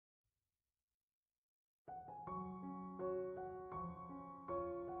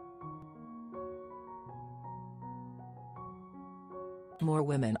More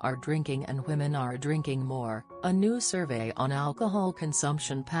women are drinking and women are drinking more. A new survey on alcohol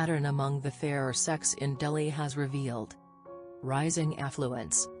consumption pattern among the fairer sex in Delhi has revealed rising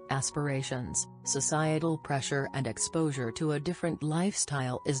affluence, aspirations, societal pressure and exposure to a different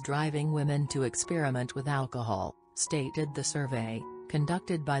lifestyle is driving women to experiment with alcohol, stated the survey,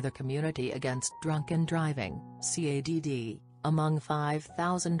 conducted by the Community Against Drunken Driving (CADD), among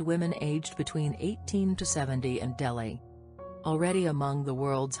 5,000 women aged between 18 to 70 in Delhi. Already among the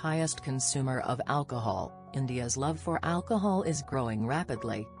world's highest consumer of alcohol, India's love for alcohol is growing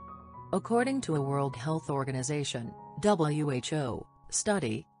rapidly. According to a World Health Organization (WHO)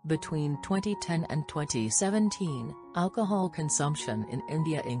 study, between 2010 and 2017, alcohol consumption in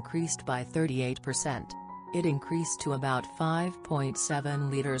India increased by 38%. It increased to about 5.7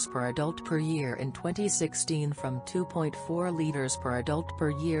 liters per adult per year in 2016 from 2.4 liters per adult per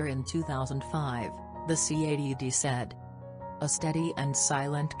year in 2005, the CADD said. A steady and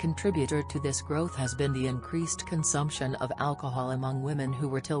silent contributor to this growth has been the increased consumption of alcohol among women who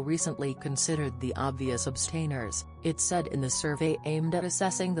were till recently considered the obvious abstainers, it said in the survey aimed at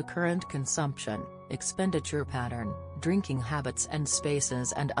assessing the current consumption, expenditure pattern, drinking habits and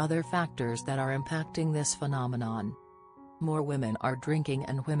spaces and other factors that are impacting this phenomenon. More women are drinking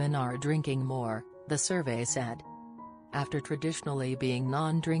and women are drinking more, the survey said. After traditionally being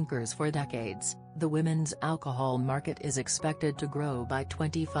non-drinkers for decades, the women's alcohol market is expected to grow by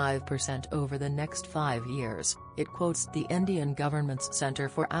 25% over the next 5 years, it quotes the Indian government's Centre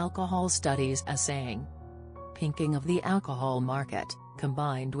for Alcohol Studies as saying. Pinking of the alcohol market,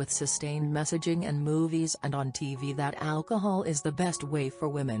 combined with sustained messaging in movies and on TV that alcohol is the best way for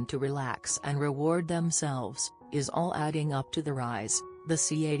women to relax and reward themselves, is all adding up to the rise, the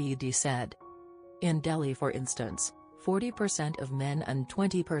CADD said. In Delhi for instance, 40% of men and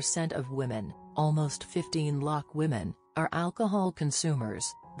 20% of women, almost 15 lakh women, are alcohol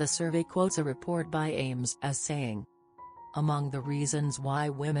consumers, the survey quotes a report by AIMS as saying. Among the reasons why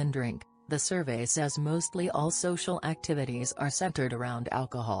women drink, the survey says mostly all social activities are centered around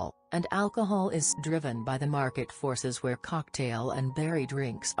alcohol, and alcohol is driven by the market forces where cocktail and berry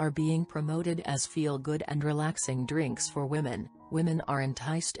drinks are being promoted as feel-good and relaxing drinks for women. Women are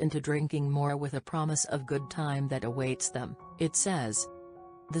enticed into drinking more with a promise of good time that awaits them, it says.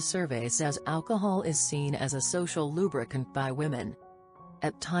 The survey says alcohol is seen as a social lubricant by women.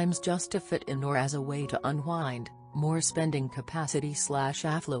 At times just to fit in or as a way to unwind, more spending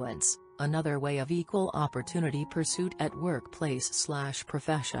capacity/affluence, another way of equal opportunity pursuit at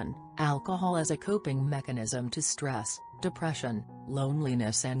workplace/profession, alcohol as a coping mechanism to stress, depression,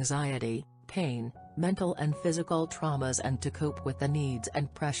 loneliness, anxiety, pain, mental and physical traumas and to cope with the needs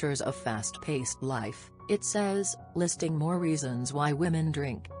and pressures of fast-paced life, it says, listing more reasons why women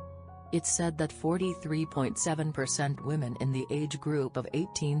drink. It said that 43.7% women in the age group of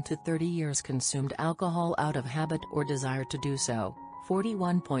 18 to 30 years consumed alcohol out of habit or desire to do so,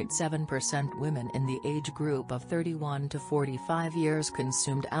 41.7% women in the age group of 31 to 45 years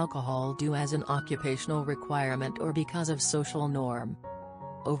consumed alcohol due as an occupational requirement or because of social norm.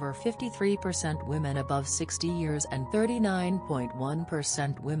 Over 53% women above 60 years and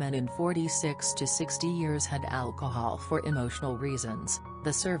 39.1% women in 46 to 60 years had alcohol for emotional reasons,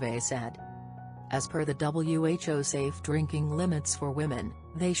 the survey said. As per the WHO safe drinking limits for women,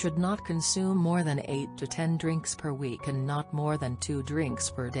 they should not consume more than 8 to 10 drinks per week and not more than 2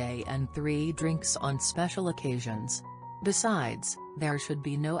 drinks per day and 3 drinks on special occasions. Besides, there should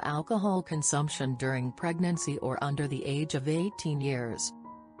be no alcohol consumption during pregnancy or under the age of 18 years.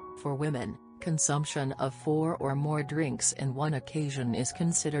 For women, consumption of 4 or more drinks in one occasion is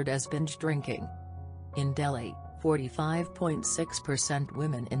considered as binge drinking. In Delhi, 45.6%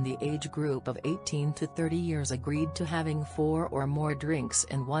 women in the age group of 18 to 30 years agreed to having 4 or more drinks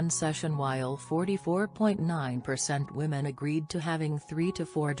in one session while 44.9% women agreed to having 3 to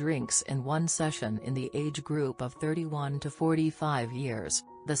 4 drinks in one session in the age group of 31 to 45 years,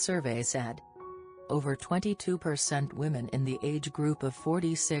 the survey said. Over 22% women in the age group of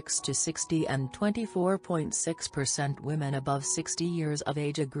 46 to 60 and 24.6% women above 60 years of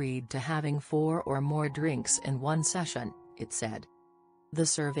age agreed to having 4 or more drinks in one session, it said. The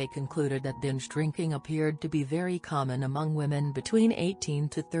survey concluded that binge drinking appeared to be very common among women between 18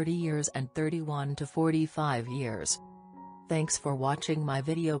 to 30 years and 31 to 45 years. Thanks for watching my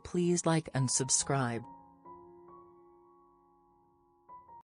video. Please like and subscribe.